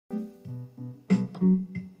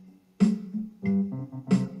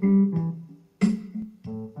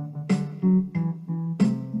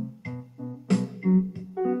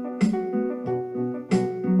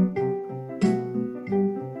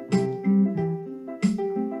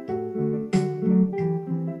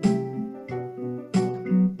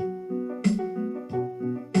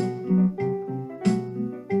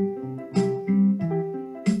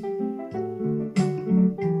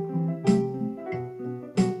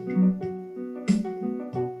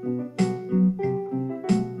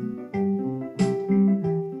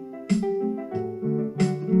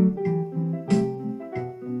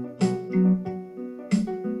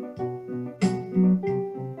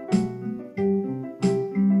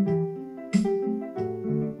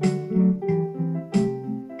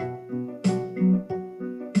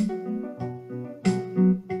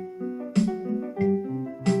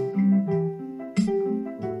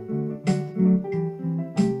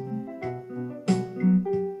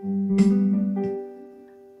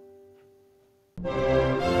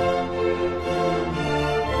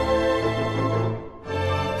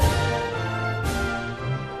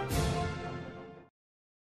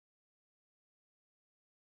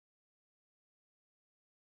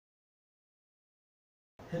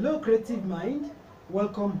Hello creative mind,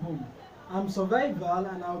 welcome home. I'm Survival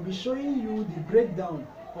and I'll be showing you the breakdown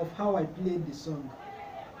of how I played the song.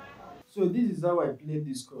 So this is how I played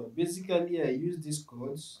this chord. Basically, I use these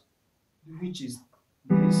chords, which is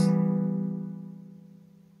this,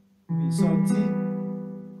 Mi Soti,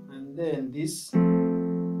 and then this,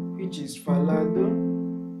 which is Falado,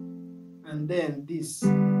 and then this,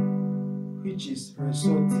 which is Re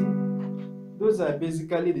Soti. Those are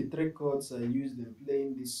basically the three chords I used in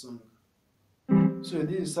playing this song. So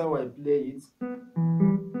this is how I play it. Do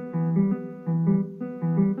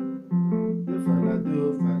fala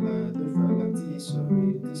do fala do fala ti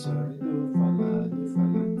sorry do fala mi so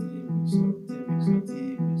ti mi so ti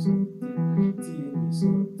mi so ti mi so ti mi so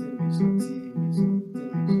ti mi so ti mi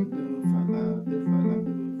so do fala do fala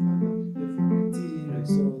do fala ti re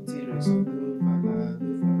so do fala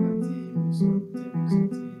ti mi so ti mi so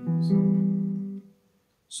ti mi so.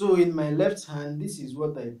 So in my left hand, this is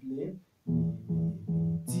what I play.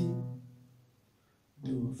 Ti,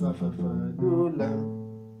 do fa fa fa do la,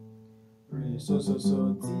 re so so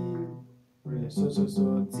so ti, re so so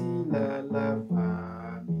so ti la la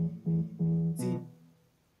fa mi ti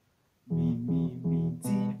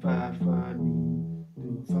fa fa mi,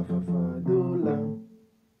 do fa fa fa do la,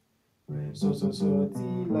 re so so so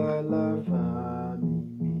ti la la fa mi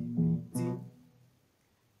ti.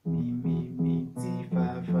 Mi ti fa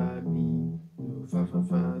fa mi do fa fa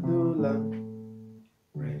fa do la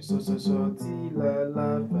re so so so ti la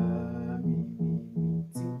la fa mi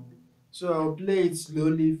ti. So I'll play it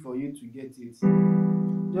slowly for you to get it.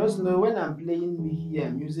 Just know when I'm playing mi here,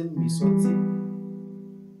 I'm using mi soti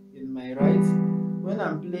in my right. When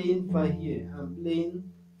I'm playing fa here, I'm playing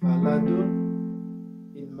falado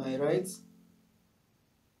in my right.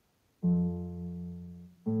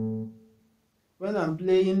 When I'm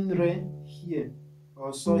playing re here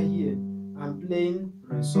or so here, I'm playing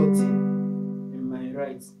re soti in my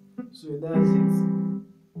right. So that's it.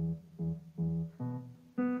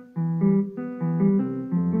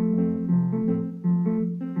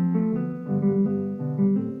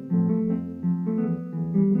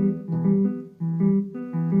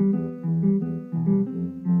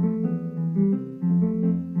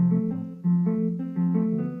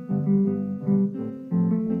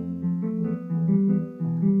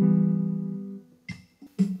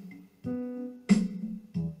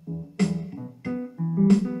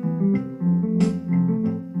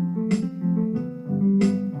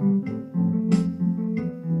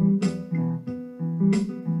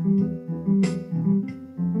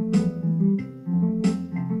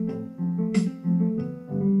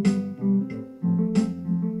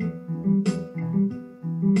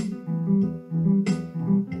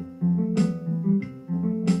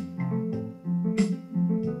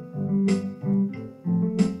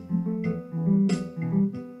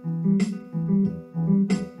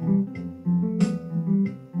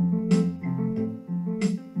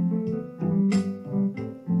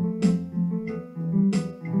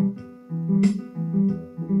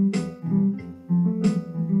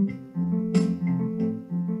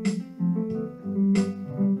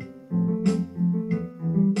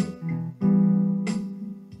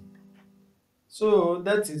 So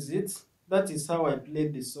that is it. That is how I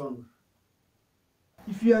played the song.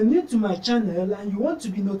 If you are new to my channel and you want to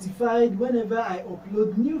be notified whenever I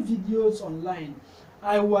upload new videos online,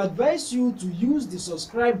 I will advise you to use the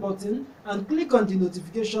subscribe button and click on the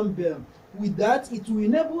notification bell With that, it will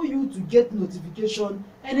enable you to get notification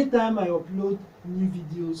anytime I upload new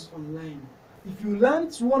videos online. If you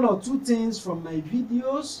learned one or two things from my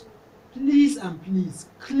videos, please and please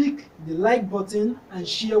click the like button and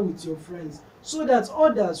share with your friends so that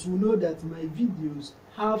others will know that my videos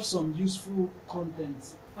have some useful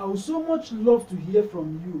content. I would so much love to hear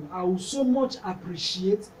from you. I would so much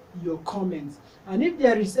appreciate your comments. And if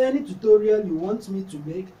there is any tutorial you want me to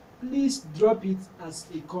make, please drop it as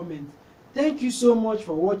a comment. Thank you so much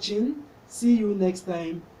for watching. See you next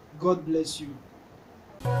time. God bless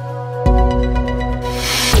you.